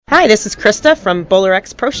Hi, this is Krista from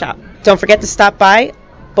BowlerX Pro Shop. Don't forget to stop by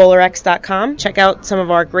bowlerx.com, check out some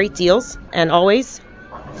of our great deals, and always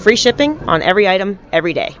free shipping on every item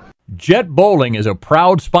every day. Jet Bowling is a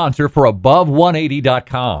proud sponsor for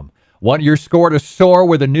above180.com. Want your score to soar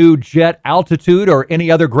with a new Jet Altitude or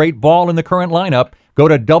any other great ball in the current lineup? Go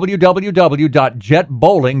to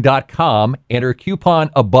www.jetbowling.com, enter coupon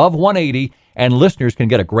above180, and listeners can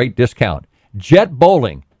get a great discount. Jet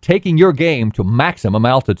Bowling, taking your game to maximum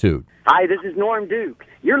altitude. Hi, this is Norm Duke.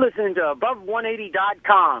 You're listening to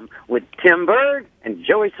above180.com with Tim Berg and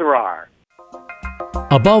Joey Serrar.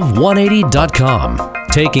 Above180.com,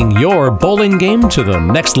 taking your bowling game to the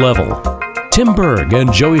next level. Tim Berg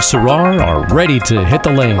and Joey Serrar are ready to hit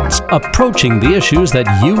the lanes, approaching the issues that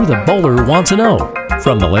you, the bowler, want to know.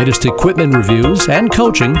 From the latest equipment reviews and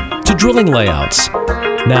coaching to drilling layouts.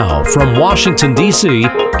 Now, from Washington, D.C.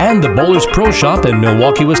 and the Bowlers Pro Shop in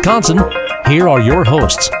Milwaukee, Wisconsin, here are your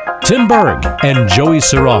hosts, Tim Berg and Joey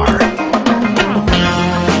Serrar.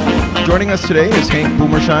 Joining us today is Hank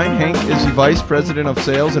Boomershine. Hank is the Vice President of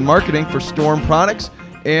Sales and Marketing for Storm Products.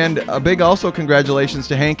 And a big also congratulations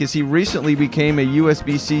to Hank as he recently became a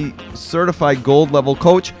USBC certified gold level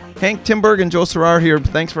coach. Hank, Tim Berg, and Joe Serrar here.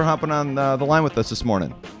 Thanks for hopping on the line with us this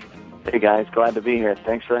morning. Hey, guys. Glad to be here.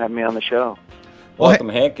 Thanks for having me on the show. Welcome,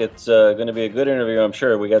 Hank. It's going to be a good interview, I'm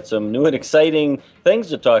sure. We got some new and exciting things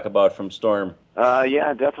to talk about from Storm.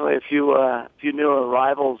 Yeah, definitely a few new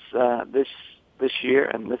arrivals this year,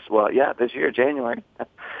 and this year, January.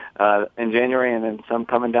 In January, and then some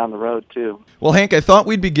coming down the road too. Well, Hank, I thought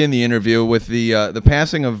we'd begin the interview with the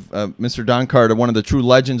passing of Mr. Don Carter, one of the true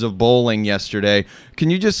legends of bowling yesterday.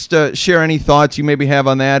 Can you just share any thoughts you maybe have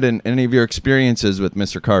on that and any of your experiences with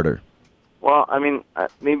Mr. Carter? Well, I mean,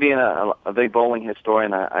 me being a big bowling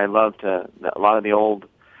historian, I loved a lot of the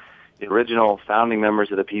original founding members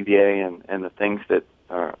of the PBA and the things that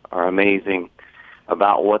are amazing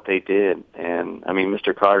about what they did. And, I mean,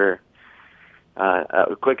 Mr. Carter,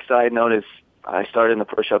 a quick side note is I started in the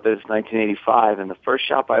pro shop business in 1985, and the first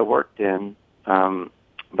shop I worked in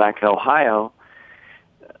back in Ohio,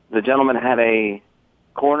 the gentleman had a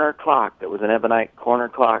corner clock that was an ebonite corner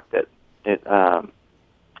clock that it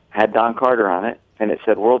had Don Carter on it, and it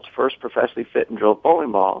said world's first professionally fit and drilled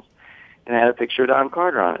bowling balls, and it had a picture of Don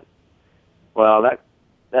Carter on it. Well, that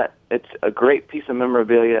it's a great piece of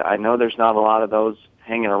memorabilia. I know there's not a lot of those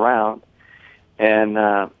hanging around, and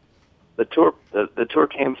the tour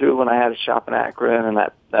came through when I had a shop in Akron, and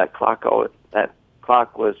that clock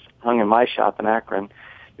was hung in my shop in Akron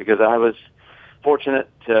because I was fortunate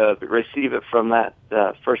to receive it from that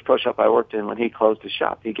first pro shop I worked in. When he closed his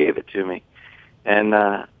shop, he gave it to me, and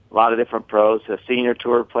a lot of different pros, the senior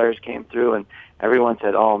tour players came through, and everyone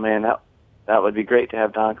said, "Oh man, that would be great to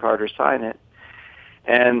have Don Carter sign it."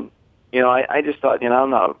 And I just thought, I'm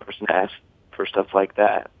not a person to ask for stuff like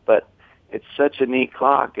that, but it's such a neat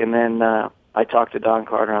clock. And then I talked to Don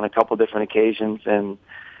Carter on a couple different occasions, and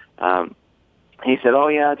he said, "Oh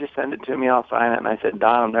yeah, just send it to me, I'll sign it." And I said,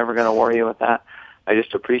 "Don, I'm never going to worry you with that. I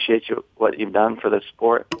just appreciate what you've done for the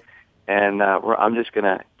sport, and I'm just going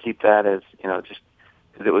to keep that as just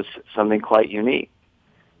because it was something quite unique."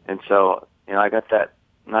 And so I got that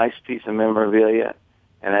nice piece of memorabilia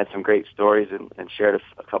and had some great stories and shared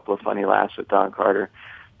a couple of funny laughs with Don Carter,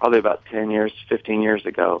 probably about 15 years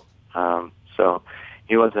ago. So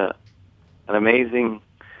he was an amazing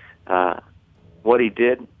what he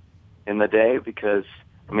did in the day, because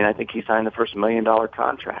I think he signed the first $1 million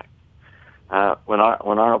contract. When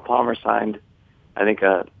Arnold Palmer signed, I think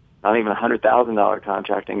not even $100,000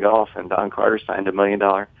 contract in golf, and Don Carter signed $1 million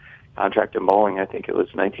contract in bowling. I think it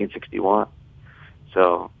was 1961.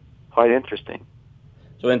 So quite interesting.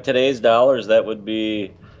 So in today's dollars, that would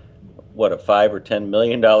be what, a $5 or $10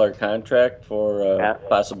 million contract for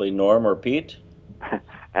possibly Norm or Pete?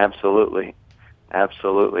 Absolutely.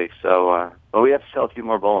 So, but we have to sell a few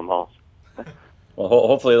more bowling balls. Well,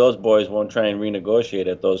 hopefully those boys won't try and renegotiate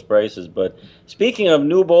at those prices. But speaking of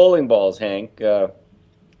new bowling balls, Hank,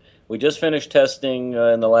 we just finished testing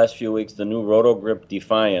in the last few weeks the new Roto Grip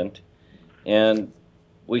Defiant, and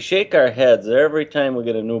we shake our heads every time we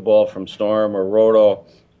get a new ball from Storm or Roto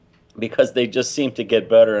because they just seem to get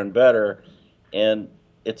better and better, and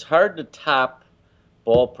it's hard to top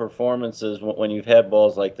ball performances when you've had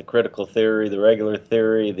balls like the Critical Theory, the Regular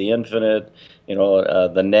Theory, the Infinite,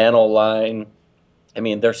 the Nano line.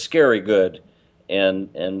 They're scary good,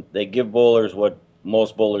 and they give bowlers what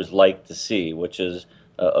most bowlers like to see, which is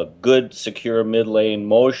a good, secure mid-lane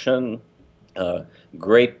motion,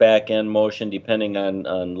 great back-end motion depending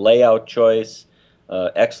on layout choice,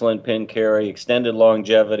 excellent pin carry, extended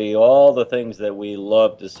longevity, all the things that we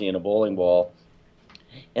love to see in a bowling ball.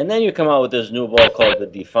 And then you come out with this new ball called the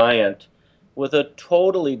Defiant with a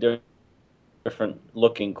totally different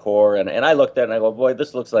looking core. And I looked at it and I go, boy,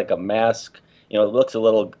 this looks like a mask. You know, it looks a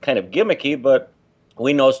little kind of gimmicky, but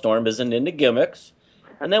we know Storm isn't into gimmicks.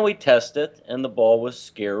 And then we test it, and the ball was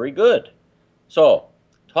scary good. So,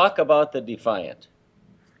 talk about the Defiant.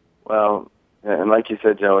 Well, and like you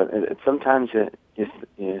said, Joe, sometimes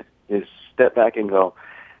you step back and go,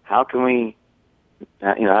 how can we,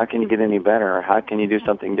 how can you get any better, or how can you do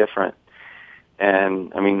something different?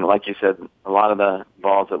 And I mean, like you said, a lot of the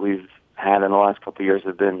balls that we've had in the last couple of years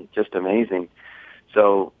have been just amazing.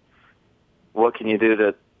 So, what can you do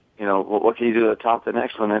to, what can you do to top the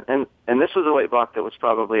next one? And this was a weight block that was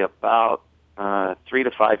probably about 3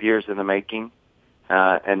 to 5 years in the making.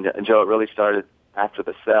 And Joe, it really started after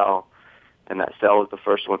the cell, and that cell was the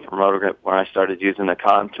first one from Roto where I started using the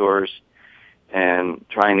contours and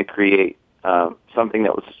trying to create something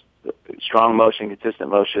that was strong motion,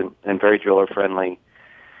 consistent motion, and very driller friendly.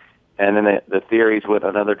 And then the theories went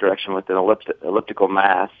another direction with an elliptical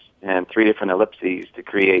mass and 3 different ellipses to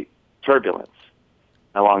create turbulence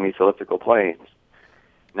along these elliptical planes.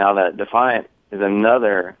 Now that Defiant is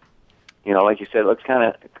another, like you said, it looks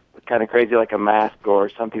kind of crazy, like a mask, or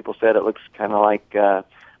some people said it looks kind of like a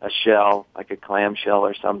shell, like a clam shell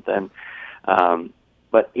or something.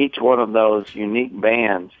 But each one of those unique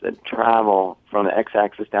bands that travel from the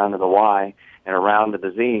x-axis down to the y and around to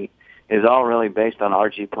the z is all really based on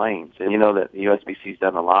RG planes. And you know that the USBC's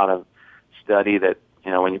done a lot of study that,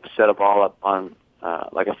 when you set a ball up on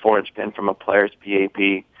like a 4-inch pin from a player's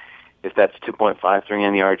PAP, if that's 2.53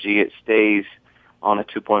 in the RG, it stays on a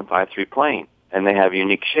 2.53 plane, and they have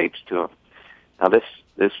unique shapes to them. Now,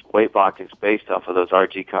 this weight block is based off of those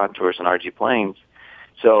RG contours and RG planes.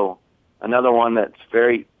 So another one that's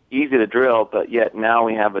very easy to drill, but yet now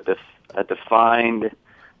we have a defined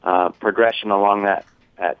progression along that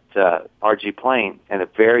RG plane and a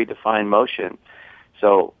very defined motion.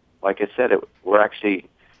 So, like I said, we're actually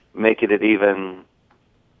making it even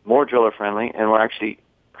more driller friendly, and we're actually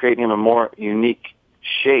creating a more unique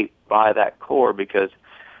shape by that core, because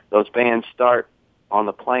those bands start on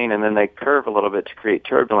the plane and then they curve a little bit to create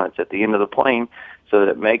turbulence at the end of the plane, so that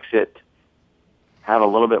it makes it have a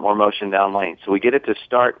little bit more motion down lane. So we get it to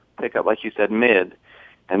start, pick up, like you said, mid,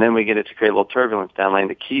 and then we get it to create a little turbulence down lane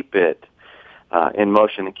to keep it in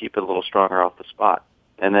motion and keep it a little stronger off the spot.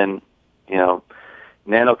 And then,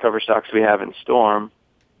 nano cover stocks we have in Storm,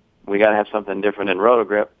 we got to have something different in Roto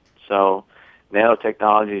Grip. So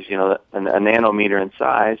nanotechnology is, a nanometer in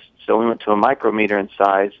size. So we went to a micrometer in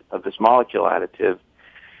size of this molecule additive.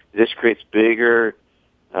 This creates bigger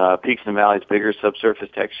peaks and valleys, bigger subsurface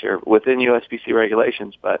texture within USBC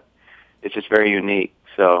regulations, but it's just very unique.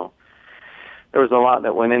 So there was a lot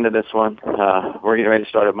that went into this one. We're getting ready to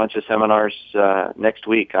start a bunch of seminars next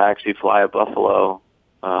week. I actually fly to Buffalo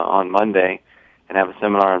on Monday and have a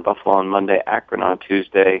seminar in Buffalo on Monday, Akron on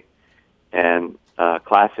Tuesday, and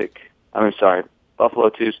Buffalo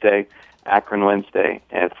Tuesday, Akron Wednesday,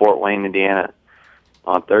 and Fort Wayne, Indiana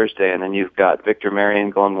on Thursday. And then you've got Victor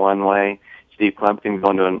Marion going one way, Steve Clempkin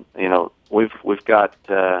going to, we've got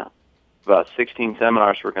about 16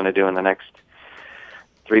 seminars we're going to do in the next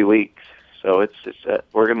 3 weeks. So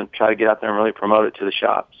we're going to try to get out there and really promote it to the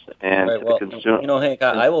shops and right, to well, the consumer. Hank,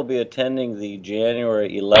 I will be attending the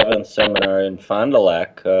January 11th seminar in Fond du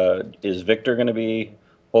Lac. Is Victor going to be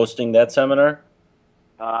hosting that seminar?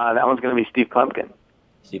 That one's going to be Steve Clempkin.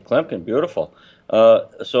 Steve Clempkin, beautiful.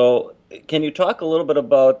 So can you talk a little bit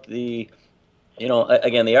about the,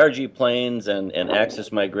 again, the RG planes and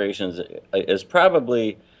axis migrations is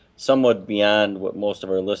probably somewhat beyond what most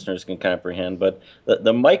of our listeners can comprehend, but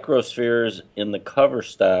the microspheres in the cover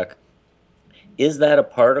stock, is that a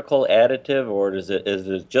particle additive, or is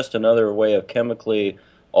it just another way of chemically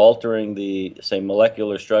altering the, say,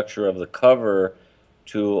 molecular structure of the cover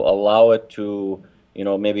to allow it to,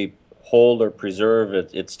 maybe hold or preserve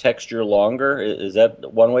its texture longer? Is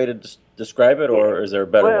that one way to describe it, or is there a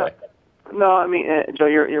better way? No, I mean, Joe,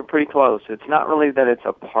 you're pretty close. It's not really that it's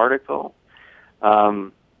a particle.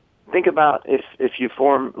 Think about if you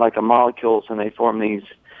form like a molecules and they form these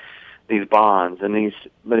bonds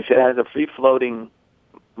but if it has a free floating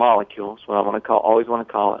molecule, is what I always want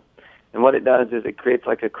to call it. And what it does is it creates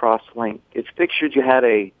like a cross link. It's pictured you had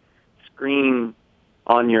a screen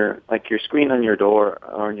on your screen on your door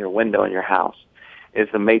or on your window in your house is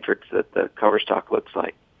the matrix that the cover stock looks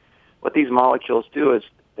like. What these molecules do is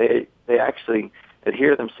they actually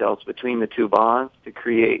adhere themselves between the two bonds to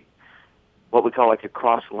create what we call like a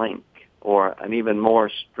cross link, or an even more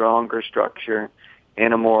stronger structure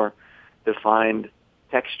and a more defined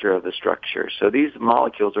texture of the structure. So these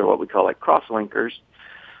molecules are what we call like cross linkers,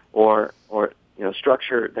 or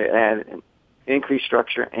structure. They add increased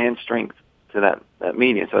structure and strength to that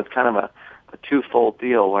medium. So it's kind of a twofold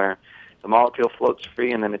deal where the molecule floats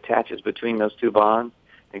free and then attaches between those two bonds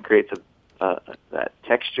and creates that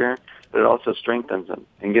texture, but it also strengthens them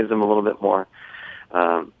and gives them a little bit more.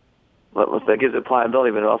 That gives it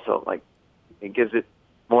pliability, but it also it gives it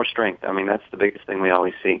more strength. I mean, that's the biggest thing we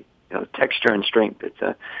always see. Texture and strength. It's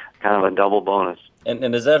a kind of a double bonus.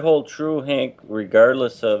 And does that hold true, Hank,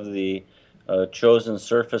 regardless of the chosen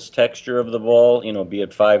surface texture of the ball? Be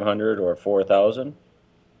it 500 or 4,000.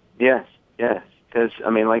 Yes. Because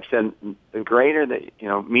like I said, the greater that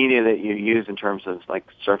media that you use in terms of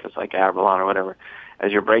surface, like Avalon or whatever,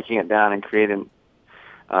 as you're breaking it down and creating,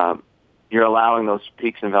 you're allowing those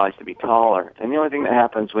peaks and valleys to be taller. And the only thing that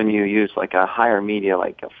happens when you use a higher media,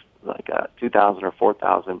 like a 2,000 or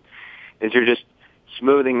 4,000, is you're just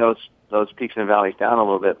smoothing those peaks and valleys down a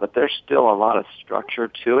little bit. But there's still a lot of structure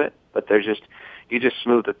to it. But you just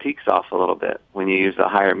smooth the peaks off a little bit when you use the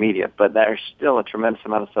higher media. But there's still a tremendous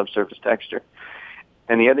amount of subsurface texture.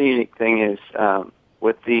 And the other unique thing is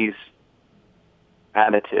with these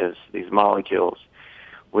additives, these molecules,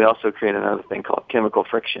 we also create another thing called chemical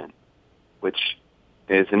friction, which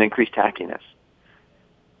is an increased tackiness.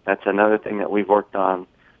 That's another thing that we've worked on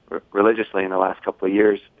religiously in the last couple of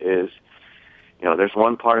years is, there's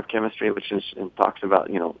one part of chemistry which talks about,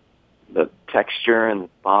 the texture and the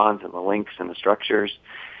bonds and the links and the structures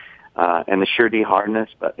and the surety hardness,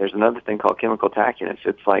 but there's another thing called chemical tackiness.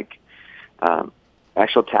 It's like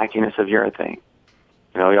actual tackiness of urethane.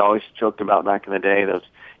 We always joked about back in the day those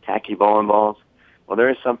tacky bowling balls. Well, there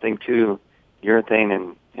is something to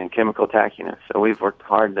urethane and chemical tackiness, so we've worked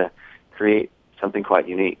hard to create something quite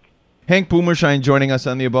unique. Hank Boomershine joining us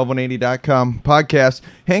on the Above180.com podcast.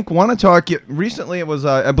 Hank, want to talk, recently it was,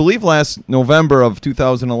 I believe last November of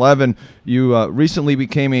 2011, you recently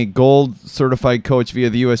became a gold certified coach via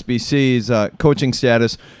the USBC's coaching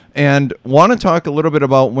status, and want to talk a little bit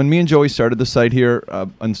about when me and Joey started the site here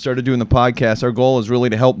and started doing the podcast, our goal is really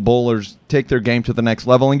to help bowlers take their game to the next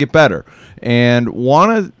level and get better. And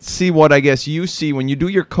want to see what I guess you see when you do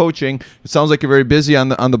your coaching. It sounds like you're very busy on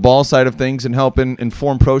the ball side of things and helping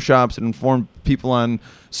inform pro shops and inform people on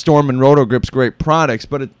Storm and Roto Grip's great products,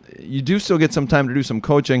 but you do still get some time to do some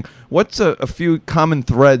coaching. What's a few common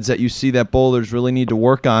threads that you see that bowlers really need to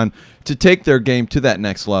work on to take their game to that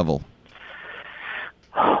next level?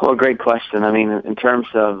 Well, great question. I mean, in terms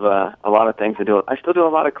of a lot of things I still do a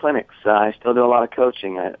lot of clinics. I still do a lot of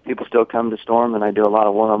coaching. People still come to Storm, and I do a lot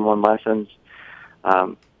of one-on-one lessons.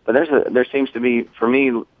 But there seems to be, for me,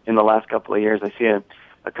 in the last couple of years, I see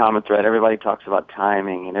a common thread. Everybody talks about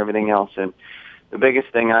timing and everything else, and the biggest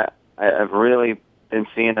thing I've really been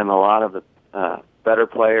seeing in a lot of the better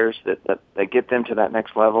players that get them to that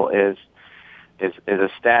next level is a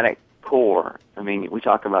static core. I mean, we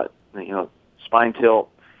talk about spine tilt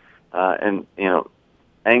and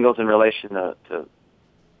angles in relation to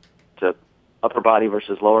upper body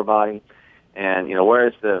versus lower body, and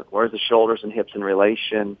where's the shoulders and hips in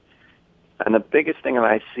relation. And the biggest thing that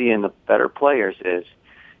I see in the better players is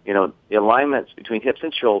the alignments between hips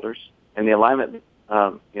and shoulders, and the alignment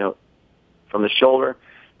from the shoulder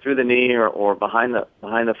through the knee or behind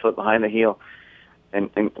the foot, behind the heel, and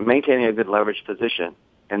maintaining a good leverage position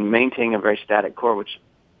and maintaining a very static core, which is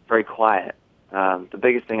very quiet. The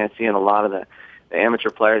biggest thing I see in a lot of the amateur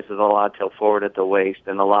players is a lot of tilt forward at the waist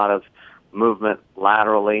and a lot of movement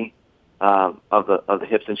laterally of the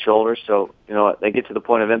hips and shoulders. So they get to the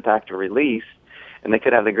point of impact or release, and they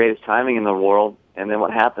could have the greatest timing in the world. And then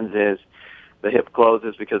what happens is the hip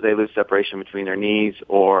closes because they lose separation between their knees,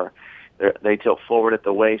 or they tilt forward at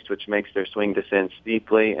the waist, which makes their swing descend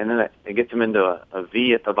steeply, and then it gets them into a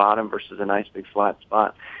V at the bottom versus a nice big flat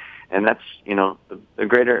spot. And that's the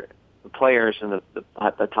greater players and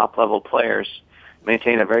the top level players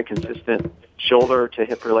maintain a very consistent shoulder to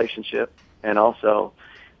hip relationship, and also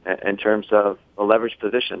in terms of a leverage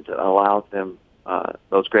position that allows them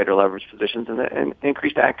those greater leverage positions and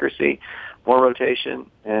increased accuracy, more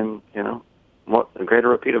rotation, and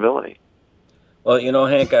greater repeatability. Well,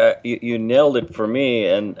 Hank, you nailed it for me,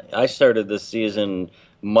 and I started this season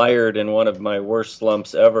mired in one of my worst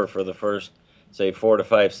slumps ever for the first, say, 4 to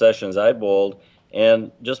 5 sessions I bowled.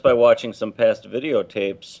 And just by watching some past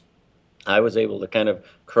videotapes, I was able to kind of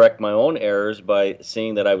correct my own errors by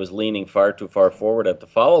seeing that I was leaning far too far forward at the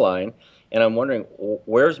foul line. And I'm wondering,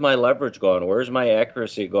 where's my leverage gone? Where's my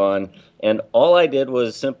accuracy gone? And all I did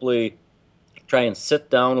was simply try and sit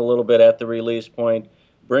down a little bit at the release point,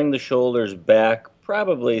 bring the shoulders back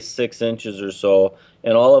probably 6 inches or so,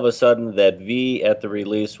 and all of a sudden that V at the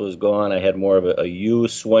release was gone. I had more of a U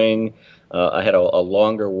swing. I had a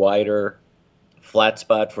longer, wider flat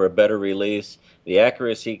spot for a better release. The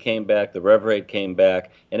accuracy came back, the rev rate came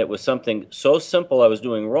back, and it was something so simple I was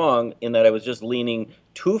doing wrong in that I was just leaning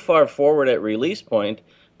too far forward at release point,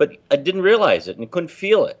 but I didn't realize it and couldn't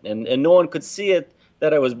feel it, and no one could see it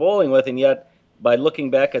that I was bowling with, and yet by looking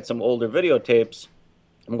back at some older videotapes,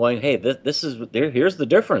 I'm going, hey, here's the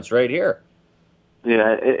difference right here.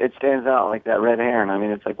 Yeah, it stands out like that red hair, and I mean,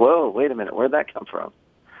 it's like, whoa, wait a minute, where'd that come from?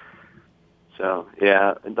 So,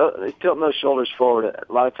 yeah, tilting those shoulders forward,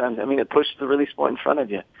 a lot of times, I mean, it pushes the release point in front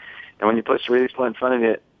of you. And when you push the release point in front of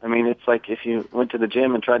you, I mean, it's like if you went to the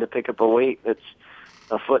gym and tried to pick up a weight that's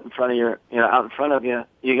a foot in front of out in front of you,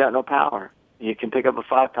 you got no power. You can pick up a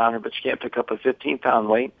 5-pounder, but you can't pick up a 15-pound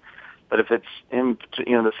weight. But if it's in,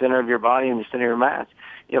 the center of your body and the center of your mass,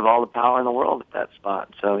 you have all the power in the world at that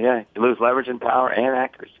spot. So, yeah, you lose leverage and power and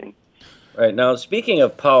accuracy. Right. Now, speaking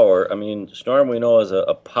of power, I mean, Storm we know is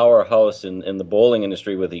a powerhouse in the bowling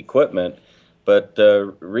industry with equipment, but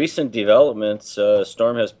recent developments,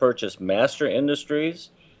 Storm has purchased Master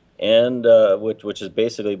Industries, and which is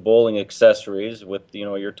basically bowling accessories with,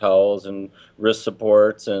 your towels and wrist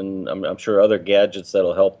supports, and I'm sure other gadgets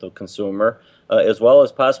that'll help the consumer, as well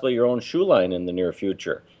as possibly your own shoe line in the near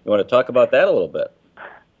future. You want to talk about that a little bit?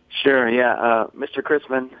 Sure, yeah. Mr.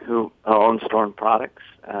 Chrisman, who owns Storm Products,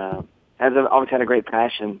 has always had a great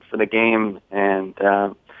passion for the game and,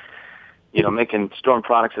 making Storm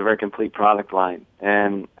Products a very complete product line.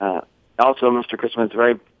 And also Mr. Chrisman is a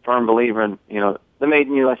very firm believer in, the Made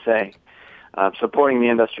in USA, supporting the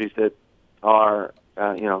industries that are,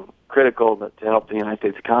 critical to help the United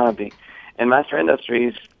States economy. And Master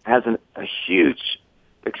Industries has a huge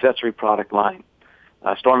accessory product line.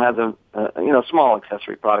 Storm has a small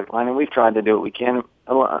accessory product line, and we've tried to do what we can.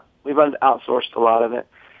 We've outsourced a lot of it,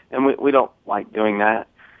 and we don't like doing that.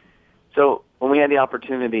 So when we had the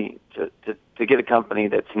opportunity to get a company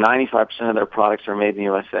that's 95% of their products are made in the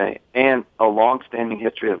USA and a long-standing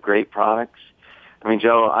history of great products, I mean,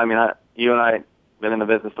 Joe, you and I have been in the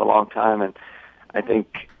business a long time, and I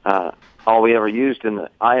think all we ever used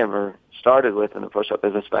I ever started with in the push-up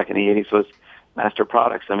business back in the 80s was Master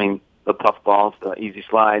products. I mean, the puff balls, the easy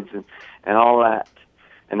slides, and all that,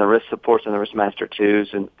 and the wrist supports and the wrist Master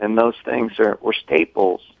 2s, and those things were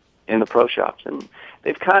staples in the pro shops, and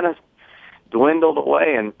they've kind of dwindled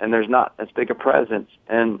away, and there's not as big a presence.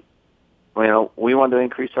 And we wanted to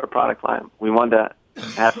increase our product line. We wanted to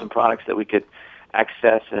have some products that we could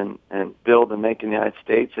access and build and make in the United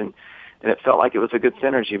States, and it felt like it was a good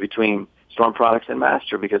synergy between Storm Products and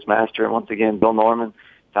Master, because Master, once again, Bill Norman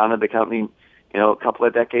founded the company, a couple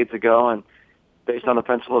of decades ago, and based on the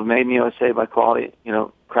principle of made in the USA by quality,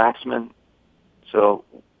 craftsmen. So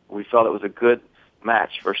we felt it was a good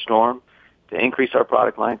match for Storm to increase our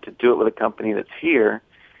product line, to do it with a company that's here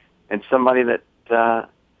and somebody that,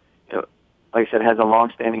 like I said, has a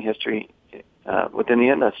long-standing history within the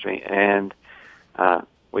industry. And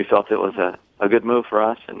we felt it was a good move for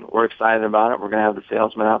us, and we're excited about it. We're going to have the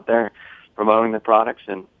salesmen out there promoting the products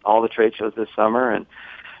and all the trade shows this summer, and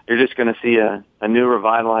you're just going to see a new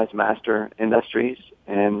revitalized Master Industries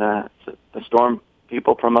and the Storm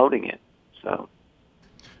people promoting it. So.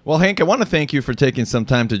 Well, Hank, I want to thank you for taking some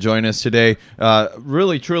time to join us today.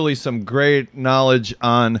 Really, truly some great knowledge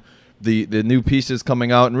on the new pieces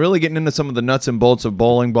coming out and really getting into some of the nuts and bolts of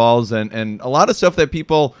bowling balls and a lot of stuff that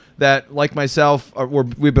people that, like myself,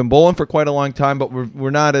 we've been bowling for quite a long time, but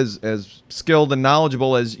we're not as skilled and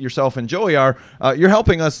knowledgeable as yourself and Joey are. You're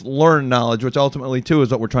helping us learn knowledge, which ultimately, too,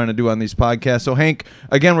 is what we're trying to do on these podcasts. So, Hank,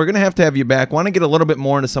 again, we're going to have you back. Want to get a little bit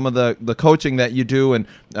more into some of the coaching that you do and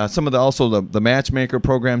some of the matchmaker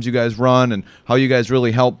programs you guys run and how you guys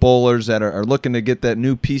really help bowlers that are looking to get that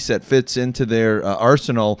new piece that fits into their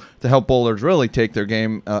arsenal to help bowlers really take their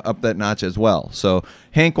game up that notch as well. So,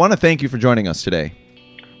 Hank, want to thank you for joining us today.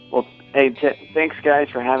 Well, hey, thanks, guys,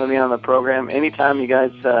 for having me on the program. Anytime you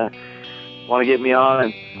guys want to get me on,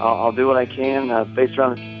 and I'll do what I can based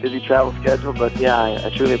around a busy travel schedule. But, yeah,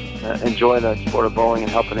 I truly enjoy the sport of bowling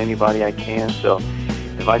and helping anybody I can. So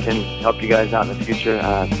if I can help you guys out in the future,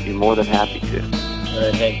 I'd be more than happy to. All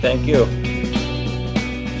right, Hank, thank you.